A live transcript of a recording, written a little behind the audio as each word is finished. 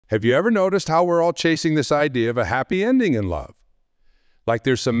Have you ever noticed how we're all chasing this idea of a happy ending in love? Like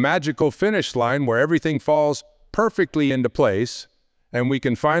there's some magical finish line where everything falls perfectly into place, and we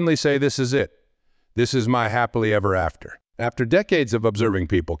can finally say, this is it. This is my happily ever after. After decades of observing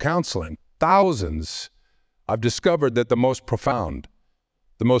people, counseling thousands, I've discovered that the most profound,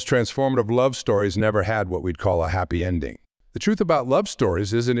 the most transformative love stories never had what we'd call a happy ending. The truth about love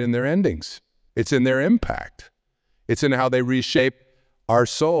stories isn't in their endings. It's in their impact. It's in how they reshape our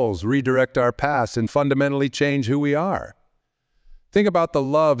souls, redirect our past, and fundamentally change who we are. Think about the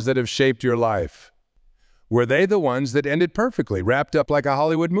loves that have shaped your life. Were they the ones that ended perfectly, wrapped up like a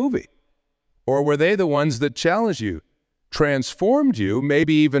Hollywood movie? Or were they the ones that challenged you, transformed you,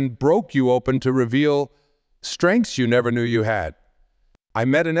 maybe even broke you open to reveal strengths you never knew you had? I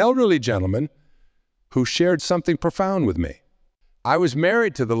met an elderly gentleman who shared something profound with me. I was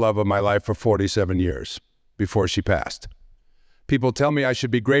married to the love of my life for 47 years before she passed. People tell me I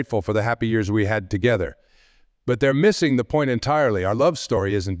should be grateful for the happy years we had together, but they're missing the point entirely. Our love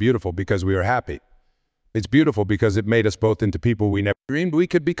story isn't beautiful because we were happy. It's beautiful because it made us both into people we never dreamed we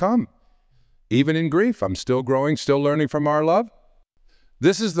could become. Even in grief, I'm still growing, still learning from our love.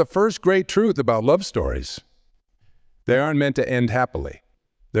 This is the first great truth about love stories. They aren't meant to end happily.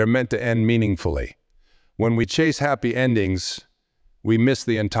 They're meant to end meaningfully. When we chase happy endings, we miss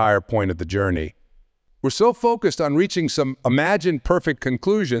the entire point of the journey. We're so focused on reaching some imagined perfect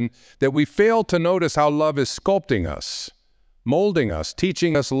conclusion that we fail to notice how love is sculpting us, molding us,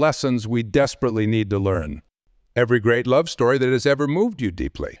 teaching us lessons we desperately need to learn. Every great love story that has ever moved you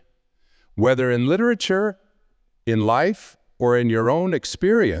deeply, whether in literature, in life, or in your own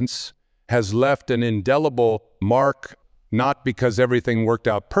experience, has left an indelible mark, not because everything worked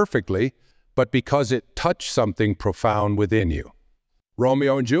out perfectly, but because it touched something profound within you.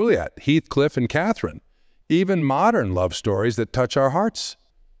 Romeo and Juliet, Heathcliff and Catherine, even modern love stories that touch our hearts.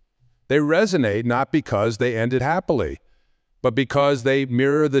 They resonate not because they ended happily, but because they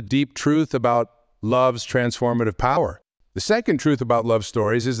mirror the deep truth about love's transformative power. The second truth about love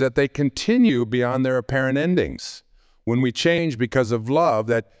stories is that they continue beyond their apparent endings. When we change because of love,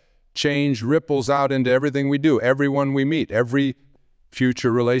 that change ripples out into everything we do, everyone we meet, every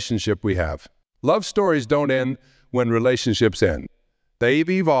future relationship we have. Love stories don't end when relationships end.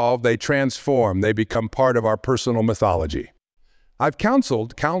 They've evolved, they transform, they become part of our personal mythology. I've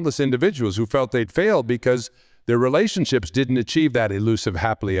counseled countless individuals who felt they'd failed because their relationships didn't achieve that elusive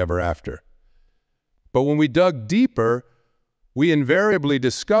happily ever after. But when we dug deeper, we invariably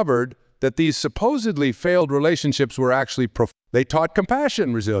discovered that these supposedly failed relationships were actually they taught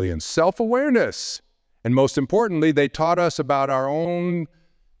compassion, resilience, self-awareness, and most importantly, they taught us about our own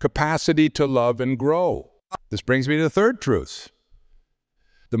capacity to love and grow. This brings me to the third truth.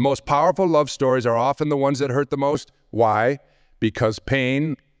 The most powerful love stories are often the ones that hurt the most. Why? Because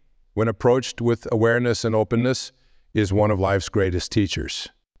pain, when approached with awareness and openness, is one of life's greatest teachers.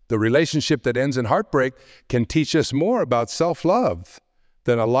 The relationship that ends in heartbreak can teach us more about self-love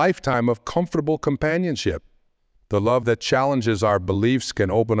than a lifetime of comfortable companionship. The love that challenges our beliefs can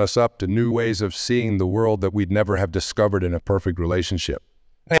open us up to new ways of seeing the world that we'd never have discovered in a perfect relationship.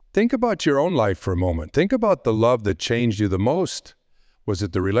 Think about your own life for a moment. Think about the love that changed you the most. Was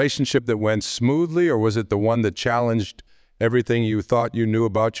it the relationship that went smoothly, or was it the one that challenged everything you thought you knew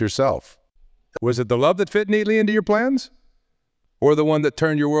about yourself? Was it the love that fit neatly into your plans, or the one that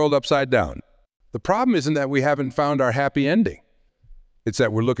turned your world upside down? The problem isn't that we haven't found our happy ending. It's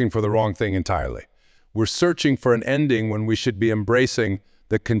that we're looking for the wrong thing entirely. We're searching for an ending when we should be embracing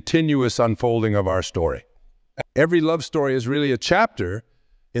the continuous unfolding of our story. Every love story is really a chapter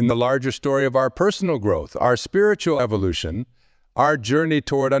in the larger story of our personal growth, our spiritual evolution, our journey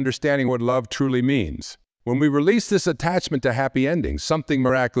toward understanding what love truly means. When we release this attachment to happy endings, something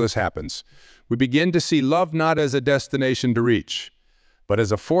miraculous happens. We begin to see love not as a destination to reach, but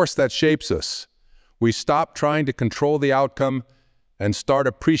as a force that shapes us. We stop trying to control the outcome and start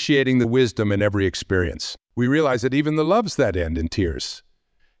appreciating the wisdom in every experience. We realize that even the loves that end in tears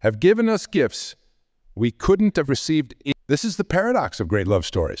have given us gifts we couldn't have received. This is the paradox of great love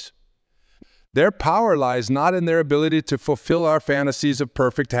stories. Their power lies not in their ability to fulfill our fantasies of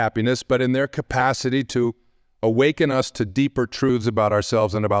perfect happiness, but in their capacity to awaken us to deeper truths about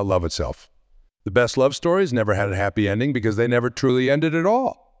ourselves and about love itself. The best love stories never had a happy ending because they never truly ended at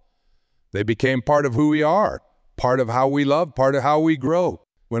all. They became part of who we are, part of how we love, part of how we grow.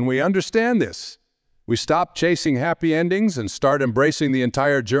 When we understand this, we stop chasing happy endings and start embracing the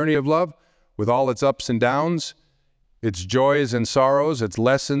entire journey of love with all its ups and downs, its joys and sorrows, its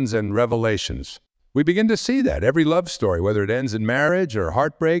lessons and revelations. We begin to see that every love story, whether it ends in marriage or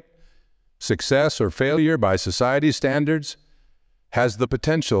heartbreak, success or failure by society's standards, has the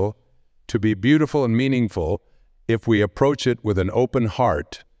potential to be beautiful and meaningful if we approach it with an open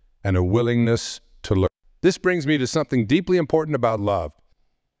heart and a willingness to learn. This brings me to something deeply important about love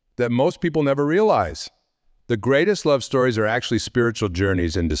that most people never realize. The greatest love stories are actually spiritual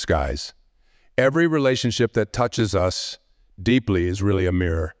journeys in disguise. Every relationship that touches us deeply is really a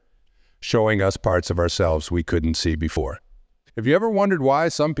mirror, showing us parts of ourselves we couldn't see before. Have you ever wondered why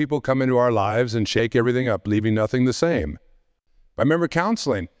some people come into our lives and shake everything up, leaving nothing the same? I remember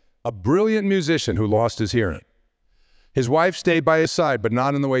counseling a brilliant musician who lost his hearing. His wife stayed by his side, but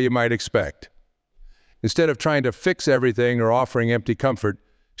not in the way you might expect. Instead of trying to fix everything or offering empty comfort,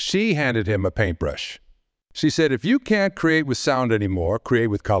 she handed him a paintbrush. She said, "If you can't create with sound anymore, create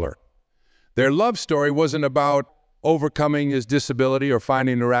with color." Their love story wasn't about overcoming his disability or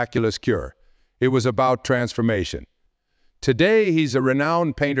finding a miraculous cure. It was about transformation. Today, he's a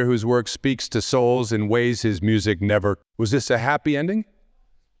renowned painter whose work speaks to souls in ways his music never. Was this a happy ending?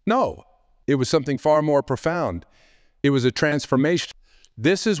 No, it was something far more profound. It was a transformation.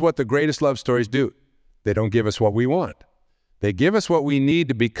 This is what the greatest love stories do. They don't give us what we want. They give us what we need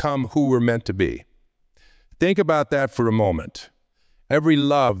to become who we're meant to be. Think about that for a moment. Every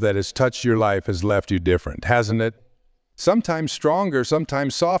love that has touched your life has left you different, hasn't it? Sometimes stronger,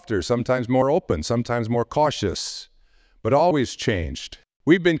 sometimes softer, sometimes more open, sometimes more cautious, but always changed.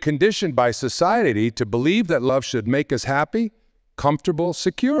 We've been conditioned by society to believe that love should make us happy, comfortable,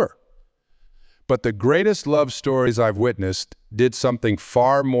 secure. But the greatest love stories I've witnessed did something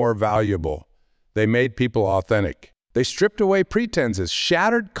far more valuable. They made people authentic. They stripped away pretenses,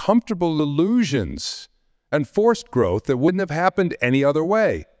 shattered comfortable illusions, and forced growth that wouldn't have happened any other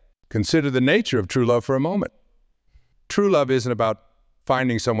way. Consider the nature of true love for a moment. True love isn't about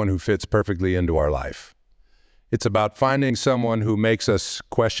finding someone who fits perfectly into our life. It's about finding someone who makes us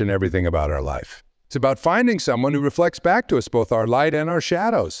question everything about our life. It's about finding someone who reflects back to us both our light and our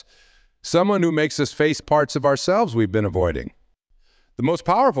shadows. Someone who makes us face parts of ourselves we've been avoiding. The most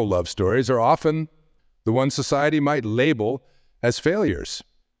powerful love stories are often the ones society might label as failures.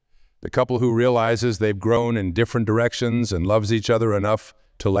 The couple who realizes they've grown in different directions and loves each other enough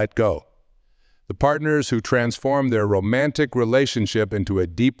to let go. The partners who transform their romantic relationship into a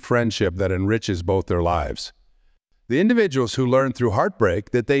deep friendship that enriches both their lives. The individuals who learned through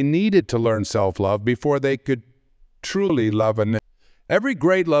heartbreak that they needed to learn self-love before they could truly love another. Every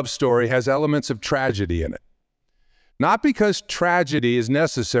great love story has elements of tragedy in it. Not because tragedy is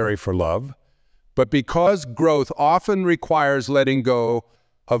necessary for love, but because growth often requires letting go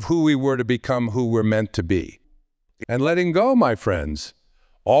of who we were to become who we're meant to be. And letting go, my friends,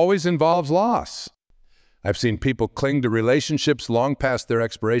 always involves loss. I've seen people cling to relationships long past their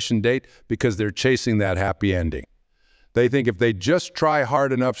expiration date because they're chasing that happy ending. They think if they just try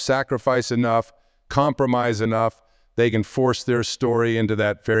hard enough, sacrifice enough, compromise enough, they can force their story into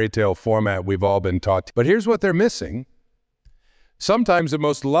that fairy tale format we've all been taught. But here's what they're missing. Sometimes the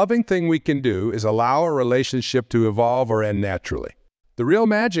most loving thing we can do is allow a relationship to evolve or end naturally. The real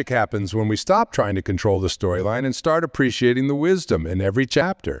magic happens when we stop trying to control the storyline and start appreciating the wisdom in every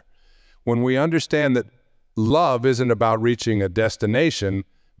chapter. When we understand that love isn't about reaching a destination,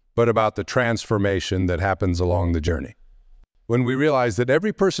 but about the transformation that happens along the journey. When we realize that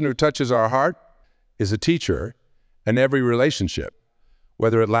every person who touches our heart is a teacher, and every relationship,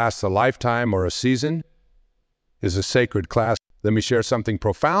 whether it lasts a lifetime or a season, is a sacred class. Let me share something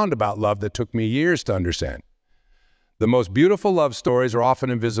profound about love that took me years to understand. The most beautiful love stories are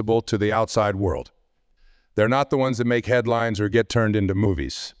often invisible to the outside world. They're not the ones that make headlines or get turned into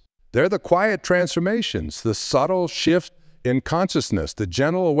movies. They're the quiet transformations, the subtle shift in consciousness, the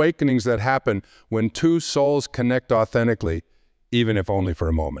gentle awakenings that happen when two souls connect authentically, even if only for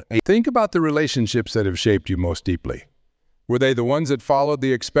a moment. Think about the relationships that have shaped you most deeply. Were they the ones that followed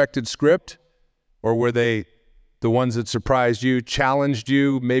the expected script? Or were they the ones that surprised you, challenged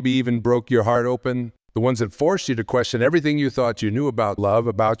you, maybe even broke your heart open? The ones that forced you to question everything you thought you knew about love,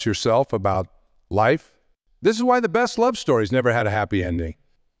 about yourself, about life? This is why the best love stories never had a happy ending.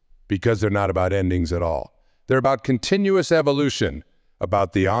 Because they're not about endings at all. They're about continuous evolution,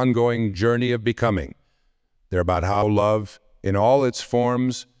 about the ongoing journey of becoming. They're about how love, in all its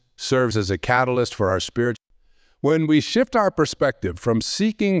forms, serves as a catalyst for our spirit. When we shift our perspective from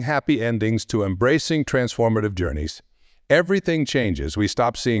seeking happy endings to embracing transformative journeys, everything changes. We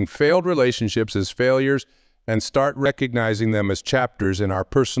stop seeing failed relationships as failures and start recognizing them as chapters in our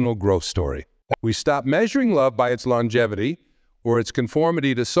personal growth story. We stop measuring love by its longevity or its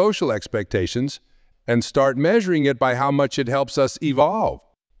conformity to social expectations and start measuring it by how much it helps us evolve.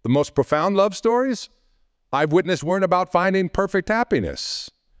 The most profound love stories I've witnessed weren't about finding perfect happiness.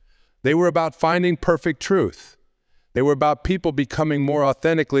 They were about finding perfect truth. They were about people becoming more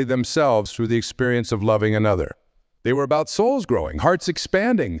authentically themselves through the experience of loving another. They were about souls growing, hearts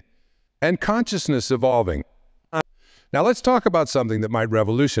expanding, and consciousness evolving. Now let's talk about something that might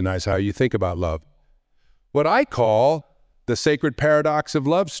revolutionize how you think about love. What I call the sacred paradox of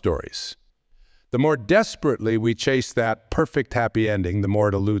love stories. The more desperately we chase that perfect happy ending, the more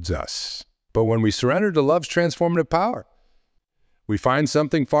it eludes us. But when we surrender to love's transformative power, we find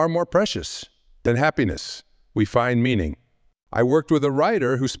something far more precious than happiness. We find meaning. I worked with a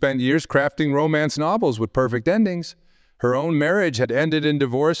writer who spent years crafting romance novels with perfect endings. Her own marriage had ended in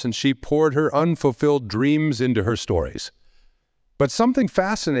divorce, and she poured her unfulfilled dreams into her stories. But something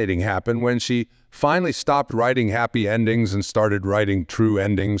fascinating happened when she finally stopped writing happy endings and started writing true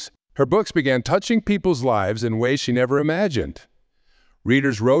endings. Her books began touching people's lives in ways she never imagined.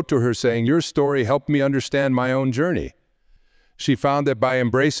 Readers wrote to her saying, "Your story helped me understand my own journey." She found that by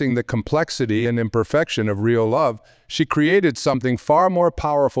embracing the complexity and imperfection of real love, she created something far more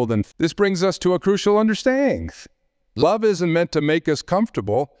powerful than... This brings us to a crucial understanding. Love isn't meant to make us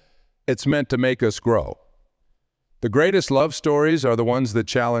comfortable, it's meant to make us grow. The greatest love stories are the ones that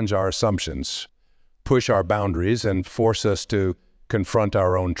challenge our assumptions, push our boundaries, and force us to confront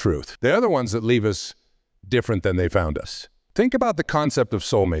our own truth. They're the ones that leave us different than they found us. Think about the concept of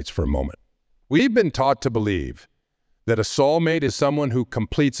soulmates for a moment. We've been taught to believe that a soulmate is someone who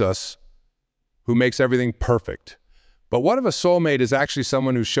completes us, who makes everything perfect. But what if a soulmate is actually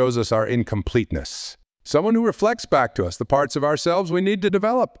someone who shows us our incompleteness? Someone who reflects back to us the parts of ourselves we need to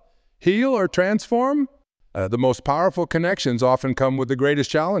develop, heal, or transform? The most powerful connections often come with the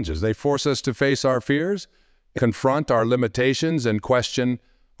greatest challenges. They force us to face our fears, confront our limitations, and question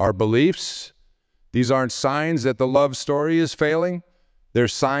our beliefs. These aren't signs that the love story is failing. They're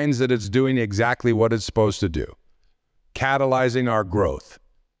signs that it's doing exactly what it's supposed to do, catalyzing our growth.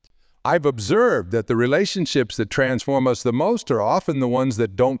 I've observed that the relationships that transform us the most are often the ones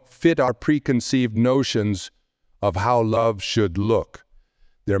that don't fit our preconceived notions of how love should look.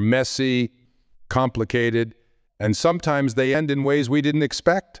 They're messy, complicated, and sometimes they end in ways we didn't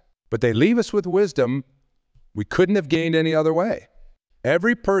expect, but they leave us with wisdom we couldn't have gained any other way.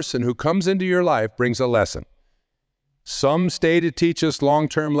 Every person who comes into your life brings a lesson. Some stay to teach us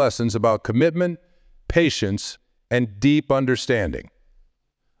long-term lessons about commitment, patience, and deep understanding.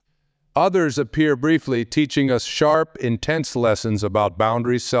 Others appear briefly, teaching us sharp, intense lessons about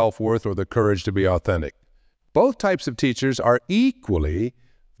boundaries, self-worth, or the courage to be authentic. Both types of teachers are equally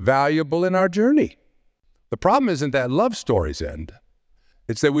valuable in our journey. The problem isn't that love stories end.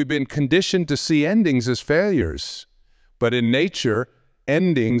 It's that we've been conditioned to see endings as failures. But in nature,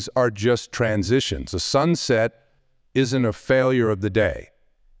 endings are just transitions. A sunset isn't a failure of the day.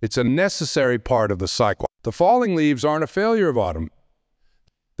 It's a necessary part of the cycle. The falling leaves aren't a failure of autumn.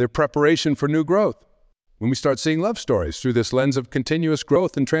 They're preparation for new growth. When we start seeing love stories through this lens of continuous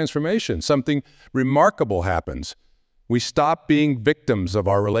growth and transformation, something remarkable happens. We stop being victims of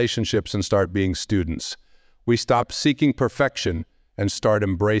our relationships and start being students. We stop seeking perfection and start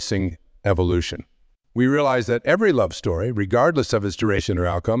embracing evolution. We realize that every love story, regardless of its duration or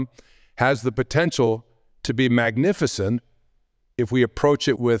outcome, has the potential to be magnificent if we approach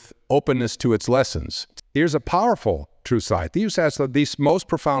it with openness to its lessons. Here's a powerful true side. These most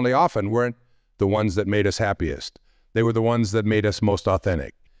profoundly often weren't the ones that made us happiest. They were the ones that made us most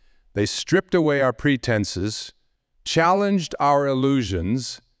authentic. They stripped away our pretenses, challenged our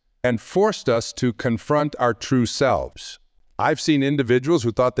illusions, and forced us to confront our true selves. I've seen individuals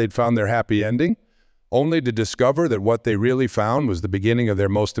who thought they'd found their happy ending, only to discover that what they really found was the beginning of their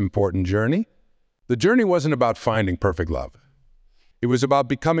most important journey. The journey wasn't about finding perfect love. It was about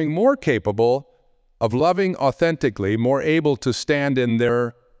becoming more capable of loving authentically, more able to stand in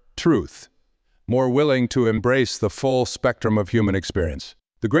their truth, more willing to embrace the full spectrum of human experience.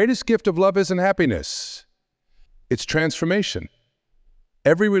 The greatest gift of love isn't happiness. It's transformation.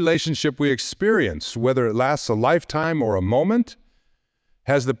 Every relationship we experience, whether it lasts a lifetime or a moment,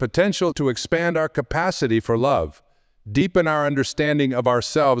 has the potential to expand our capacity for love, deepen our understanding of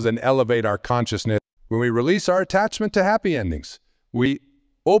ourselves, and elevate our consciousness. When we release our attachment to happy endings, we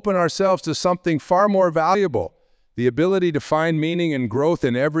open ourselves to something far more valuable, the ability to find meaning and growth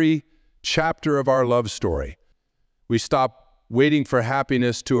in every chapter of our love story. We stop waiting for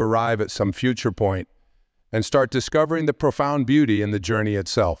happiness to arrive at some future point and start discovering the profound beauty in the journey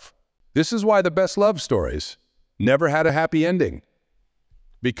itself. This is why the best love stories never had a happy ending,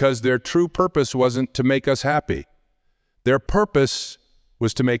 because their true purpose wasn't to make us happy. Their purpose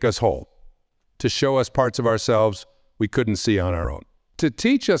was to make us whole, to show us parts of ourselves we couldn't see on our own, to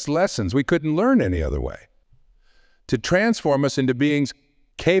teach us lessons we couldn't learn any other way, to transform us into beings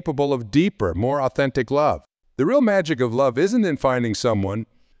capable of deeper, more authentic love. The real magic of love isn't in finding someone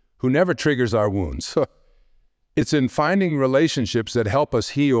who never triggers our wounds. It's in finding relationships that help us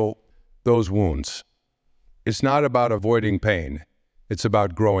heal those wounds. It's not about avoiding pain. It's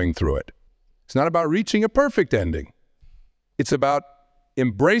about growing through it. It's not about reaching a perfect ending. It's about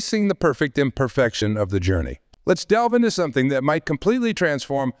embracing the perfect imperfection of the journey. Let's delve into something that might completely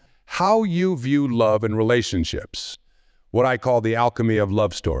transform how you view love and relationships, what I call the alchemy of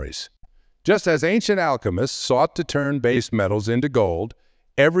love stories. Just as ancient alchemists sought to turn base metals into gold,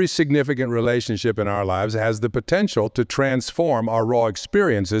 every significant relationship in our lives has the potential to transform our raw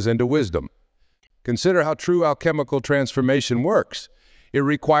experiences into wisdom. Consider how true alchemical transformation works. It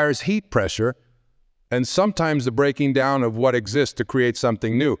requires heat pressure and sometimes the breaking down of what exists to create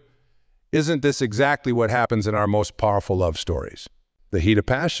something new. Isn't this exactly what happens in our most powerful love stories? The heat of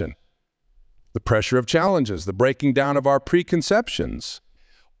passion, the pressure of challenges, the breaking down of our preconceptions.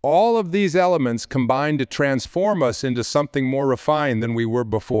 All of these elements combine to transform us into something more refined than we were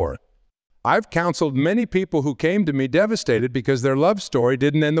before. I've counseled many people who came to me devastated because their love story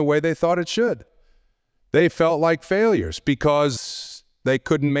didn't end the way they thought it should. They felt like failures because they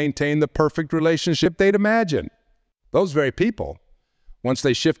couldn't maintain the perfect relationship they'd imagined. Those very people, once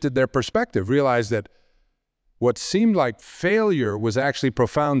they shifted their perspective, realized that what seemed like failure was actually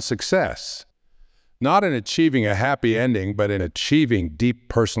profound success. Not in achieving a happy ending, but in achieving deep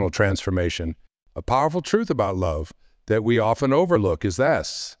personal transformation. A powerful truth about love that we often overlook is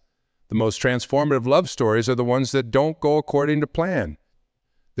this: the most transformative love stories are the ones that don't go according to plan.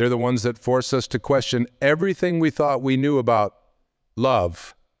 They're the ones that force us to question everything we thought we knew about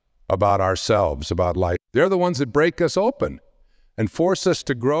love, about ourselves, about life. They're the ones that break us open and force us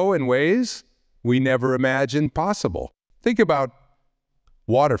to grow in ways we never imagined possible. Think about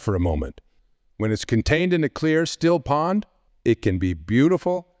water for a moment. When it's contained in a clear, still pond, it can be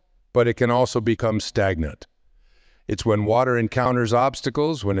beautiful, but it can also become stagnant. It's when water encounters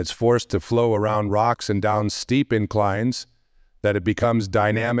obstacles, when it's forced to flow around rocks and down steep inclines, that it becomes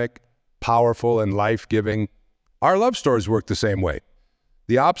dynamic, powerful, and life-giving. Our love stories work the same way.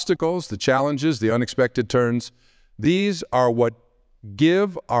 The obstacles, the challenges, the unexpected turns, these are what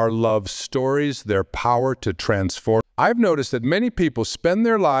give our love stories their power to transform. I've noticed that many people spend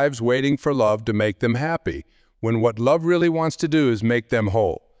their lives waiting for love to make them happy, when what love really wants to do is make them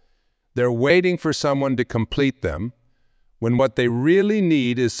whole. They're waiting for someone to complete them, when what they really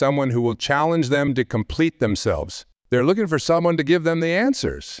need is someone who will challenge them to complete themselves. They're looking for someone to give them the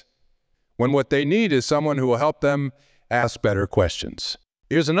answers, when what they need is someone who will help them ask better questions.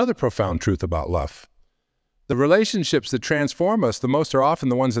 Here's another profound truth about love. The relationships that transform us the most are often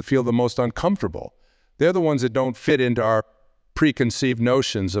the ones that feel the most uncomfortable. They're the ones that don't fit into our preconceived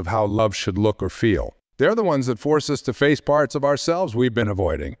notions of how love should look or feel. They're the ones that force us to face parts of ourselves we've been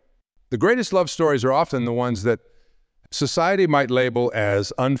avoiding. The greatest love stories are often the ones that society might label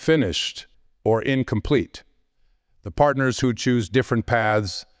as unfinished or incomplete. The partners who choose different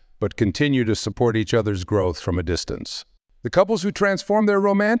paths but continue to support each other's growth from a distance. The couples who transform their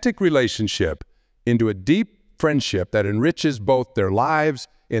romantic relationship into a deep friendship that enriches both their lives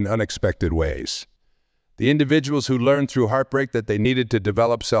in unexpected ways. The individuals who learned through heartbreak that they needed to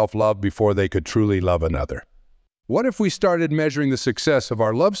develop self-love before they could truly love another. What if we started measuring the success of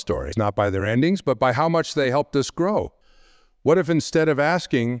our love stories, not by their endings, but by how much they helped us grow? What if instead of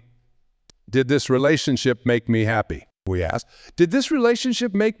asking, did this relationship make me happy? We ask, did this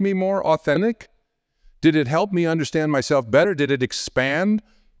relationship make me more authentic? Did it help me understand myself better? Did it expand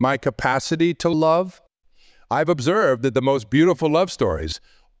my capacity to love? I've observed that the most beautiful love stories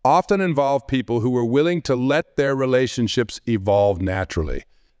often involve people who were willing to let their relationships evolve naturally,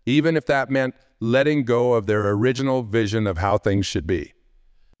 even if that meant letting go of their original vision of how things should be.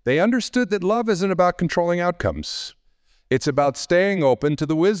 They understood that love isn't about controlling outcomes. It's about staying open to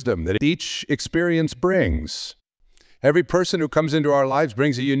the wisdom that each experience brings. Every person who comes into our lives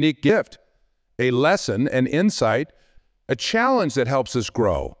brings a unique gift, a lesson, an insight, a challenge that helps us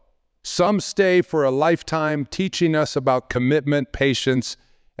grow. Some stay for a lifetime, teaching us about commitment, patience,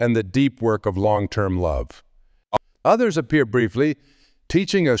 and the deep work of long-term love. Others appear briefly,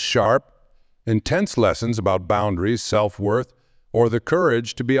 teaching us sharp, intense lessons about boundaries, self-worth, or the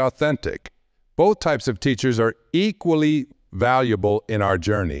courage to be authentic. Both types of teachers are equally valuable in our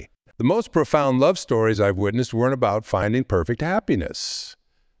journey. The most profound love stories I've witnessed weren't about finding perfect happiness.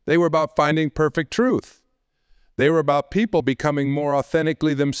 They were about finding perfect truth. They were about people becoming more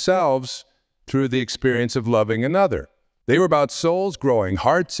authentically themselves through the experience of loving another. They were about souls growing,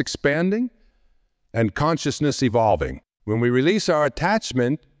 hearts expanding, and consciousness evolving. When we release our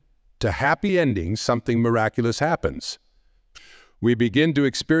attachment to happy endings, something miraculous happens. We begin to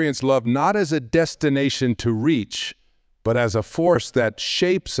experience love not as a destination to reach, but as a force that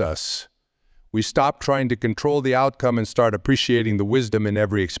shapes us. We stop trying to control the outcome and start appreciating the wisdom in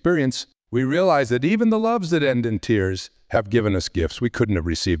every experience. We realize that even the loves that end in tears have given us gifts we couldn't have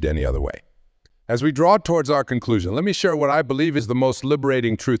received any other way. As we draw towards our conclusion, let me share what I believe is the most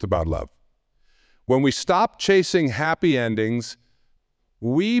liberating truth about love. When we stop chasing happy endings,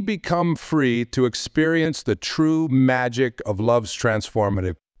 we become free to experience the true magic of love's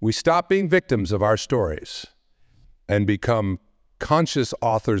transformative. We stop being victims of our stories and become conscious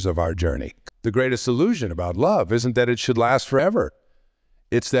authors of our journey. The greatest illusion about love isn't that it should last forever.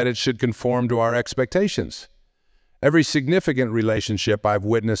 It's that it should conform to our expectations. Every significant relationship I've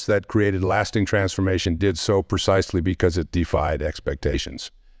witnessed that created lasting transformation did so precisely because it defied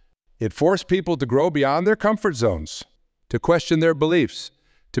expectations. It forced people to grow beyond their comfort zones, to question their beliefs,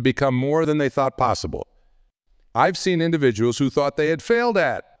 to become more than they thought possible. I've seen individuals who thought they had failed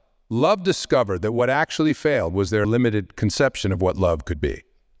at love discovered that what actually failed was their limited conception of what love could be.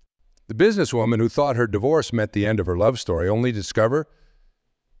 The businesswoman who thought her divorce meant the end of her love story only to discover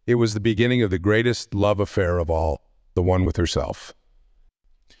it was the beginning of the greatest love affair of all, the one with herself.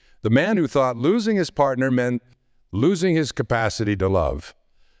 The man who thought losing his partner meant losing his capacity to love,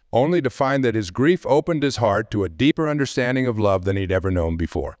 only to find that his grief opened his heart to a deeper understanding of love than he'd ever known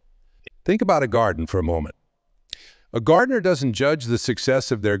before. Think about a garden for a moment. A gardener doesn't judge the success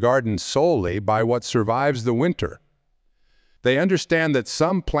of their garden solely by what survives the winter. They understand that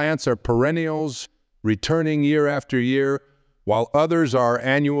some plants are perennials, returning year after year, while others are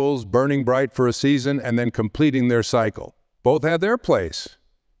annuals, burning bright for a season and then completing their cycle. Both have their place.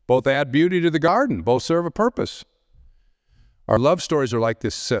 Both add beauty to the garden. Both serve a purpose. Our love stories are like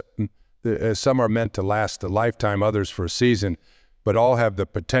this. Some are meant to last a lifetime, others for a season, but all have the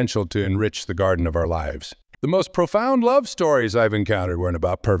potential to enrich the garden of our lives. The most profound love stories I've encountered weren't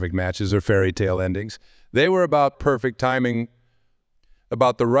about perfect matches or fairy tale endings. They were about perfect timing,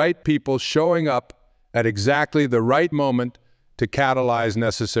 about the right people showing up at exactly the right moment to catalyze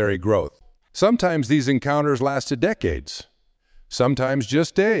necessary growth. Sometimes these encounters lasted decades, sometimes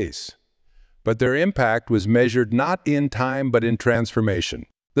just days, but their impact was measured not in time but in transformation.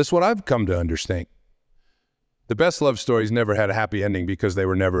 This is what I've come to understand. The best love stories never had a happy ending because they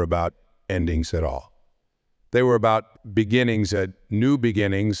were never about endings at all. They were about beginnings at new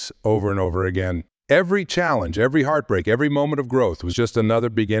beginnings over and over again. Every challenge, every heartbreak, every moment of growth was just another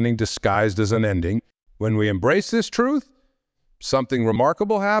beginning disguised as an ending. When we embrace this truth, something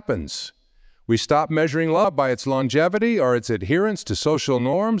remarkable happens. We stop measuring love by its longevity or its adherence to social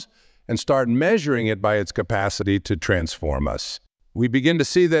norms and start measuring it by its capacity to transform us. We begin to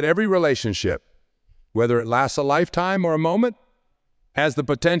see that every relationship, whether it lasts a lifetime or a moment, has the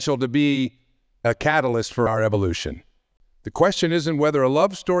potential to be a catalyst for our evolution. The question isn't whether a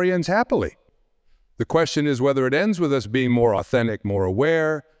love story ends happily. The question is whether it ends with us being more authentic, more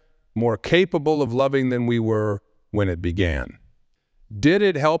aware, more capable of loving than we were when it began. Did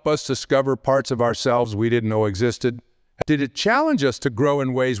it help us discover parts of ourselves we didn't know existed? Did it challenge us to grow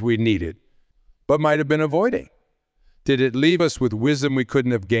in ways we needed, but might have been avoiding? Did it leave us with wisdom we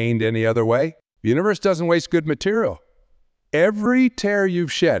couldn't have gained any other way? The universe doesn't waste good material. Every tear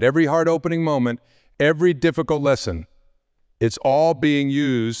you've shed, every heart-opening moment, every difficult lesson, it's all being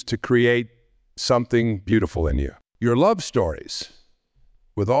used to create something beautiful in you. Your love stories,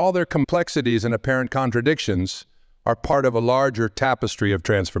 with all their complexities and apparent contradictions, are part of a larger tapestry of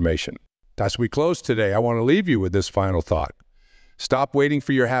transformation. As we close today, I want to leave you with this final thought. Stop waiting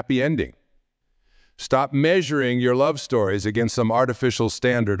for your happy ending. Stop measuring your love stories against some artificial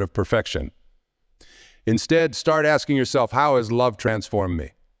standard of perfection. Instead, start asking yourself, how has love transformed me?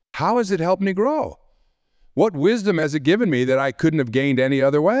 How has it helped me grow? What wisdom has it given me that I couldn't have gained any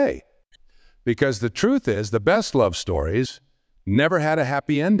other way? Because the truth is, the best love stories never had a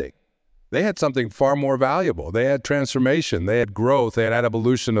happy ending. They had something far more valuable. They had transformation, they had growth, they had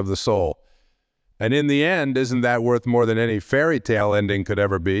evolution of the soul. And in the end, isn't that worth more than any fairy tale ending could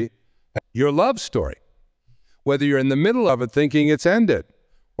ever be? Your love story, whether you're in the middle of it thinking it's ended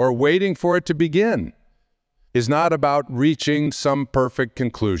or waiting for it to begin, is not about reaching some perfect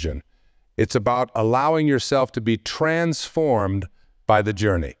conclusion. It's about allowing yourself to be transformed by the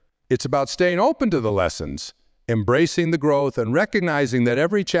journey. It's about staying open to the lessons, embracing the growth, and recognizing that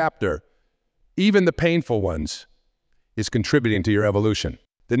every chapter, even the painful ones, is contributing to your evolution.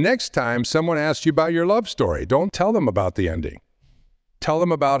 The next time someone asks you about your love story, don't tell them about the ending. Tell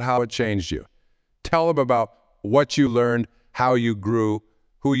them about how it changed you. Tell them about what you learned, how you grew,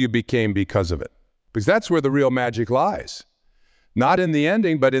 who you became because of it. Because that's where the real magic lies. Not in the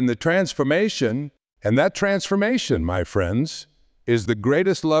ending, but in the transformation. And that transformation, my friends, is the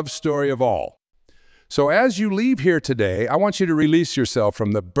greatest love story of all. So as you leave here today, I want you to release yourself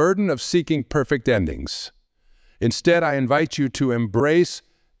from the burden of seeking perfect endings. Instead, I invite you to embrace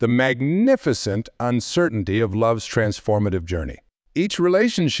the magnificent uncertainty of love's transformative journey. Each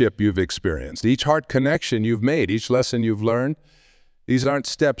relationship you've experienced, each heart connection you've made, each lesson you've learned, these aren't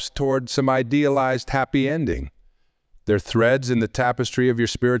steps toward some idealized happy ending. They're threads in the tapestry of your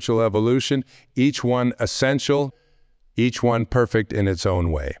spiritual evolution, each one essential, each one perfect in its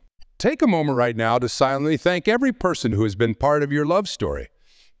own way. Take a moment right now to silently thank every person who has been part of your love story,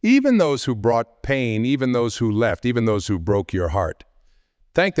 even those who brought pain, even those who left, even those who broke your heart.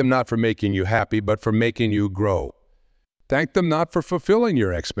 Thank them not for making you happy, but for making you grow. Thank them not for fulfilling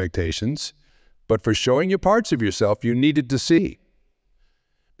your expectations, but for showing you parts of yourself you needed to see.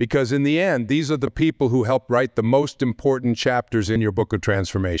 Because in the end, these are the people who helped write the most important chapters in your book of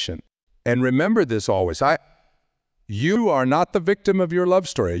transformation. And remember this always. You are not the victim of your love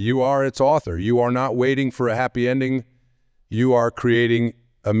story. You are its author. You are not waiting for a happy ending. You are creating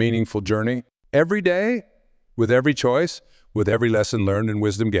a meaningful journey. Every day, with every choice, with every lesson learned and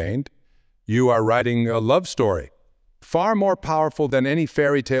wisdom gained, you are writing a love story, far more powerful than any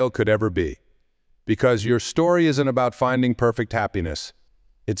fairy tale could ever be. Because your story isn't about finding perfect happiness.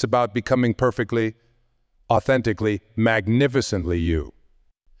 It's about becoming perfectly, authentically, magnificently you.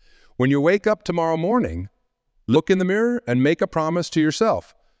 When you wake up tomorrow morning, look in the mirror and make a promise to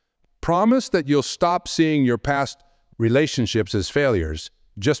yourself. Promise that you'll stop seeing your past relationships as failures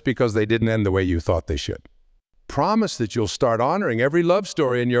just because they didn't end the way you thought they should. Promise that you'll start honoring every love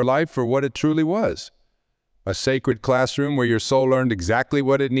story in your life for what it truly was. A sacred classroom where your soul learned exactly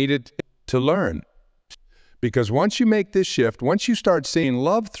what it needed to learn. Because once you make this shift, once you start seeing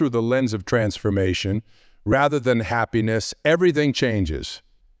love through the lens of transformation rather than happiness, everything changes.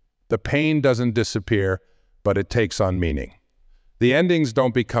 The pain doesn't disappear, but it takes on meaning. The endings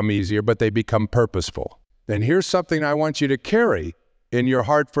don't become easier, but they become purposeful. And here's something I want you to carry in your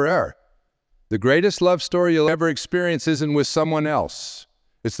heart forever. The greatest love story you'll ever experience isn't with someone else.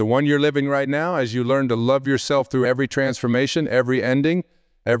 It's the one you're living right now as you learn to love yourself through every transformation, every ending,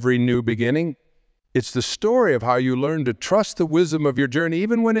 every new beginning. It's the story of how you learn to trust the wisdom of your journey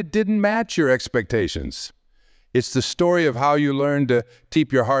even when it didn't match your expectations. It's the story of how you learned to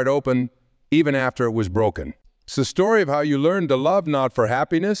keep your heart open even after it was broken. It's the story of how you learned to love not for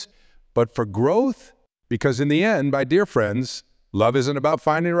happiness, but for growth. Because in the end, my dear friends, love isn't about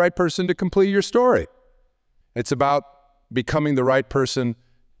finding the right person to complete your story. It's about becoming the right person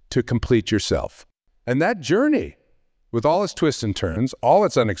to complete yourself. And that journey, with all its twists and turns, all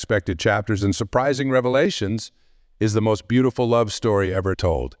its unexpected chapters and surprising revelations, is the most beautiful love story ever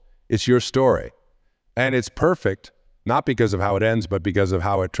told. It's your story. And it's perfect, not because of how it ends, but because of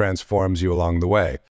how it transforms you along the way.